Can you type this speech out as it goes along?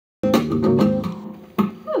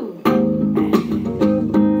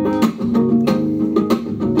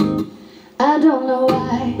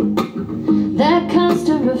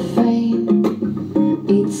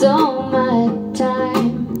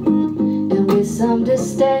with some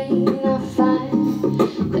disdain I find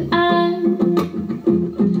that I'm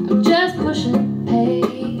just pushing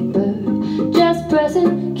paper, just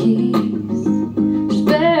pressing keys, just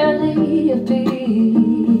barely a piece.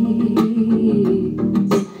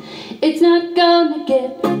 It's not gonna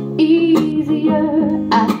get easier,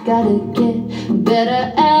 I gotta get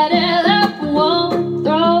better at it. Life won't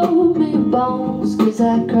throw me bones 'cause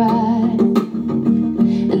I cried,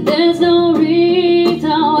 and there's no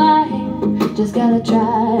reason why. Just gotta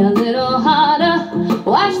try a little harder,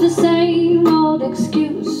 watch the same old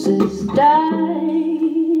excuses die.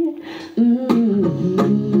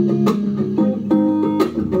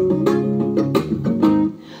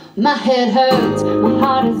 My head hurts, my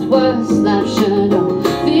heart is worse, life sure don't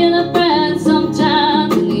feel a friend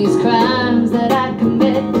sometimes. And these crimes that I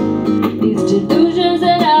commit, these delusions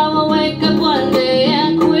that I will wake up one day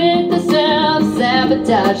and quit the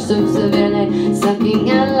self-sabotage so severely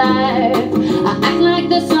sucking at life. I act like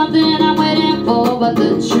there's something I'm waiting for, but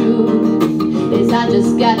the truth is I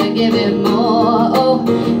just gotta give it more. Oh,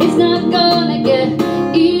 it's not gonna get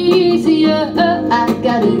easier, I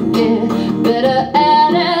gotta get better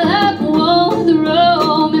at it. Life won't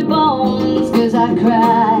throw me bones 'cause I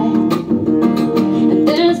cry, and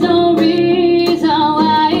there's no reason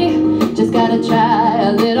why. Just gotta try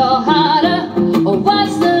a little harder, or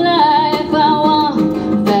watch the life I want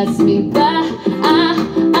pass me by.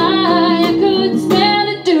 I could stand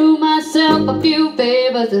to do myself a few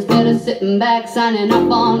favors instead of sitting back signing up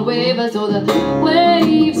on waivers. So the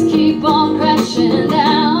waves keep on crashing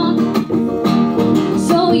down.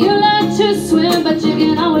 So you like to swim, but you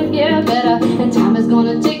can always get better, and time is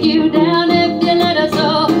gonna take you down if you let us. So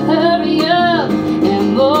hurry up and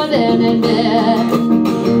more than admit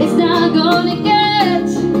it's not gonna get.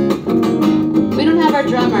 We don't have our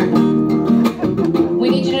drummer. We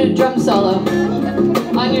need you to do a drum solo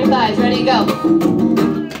on your thighs. Ready, go.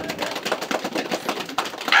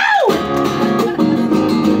 Ow!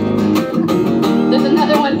 There's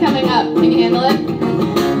another one coming up. Can you handle it?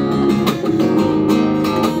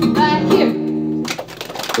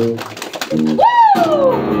 Woo!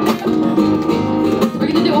 We're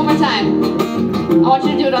gonna do it one more time. I want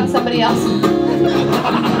you to do it on somebody else.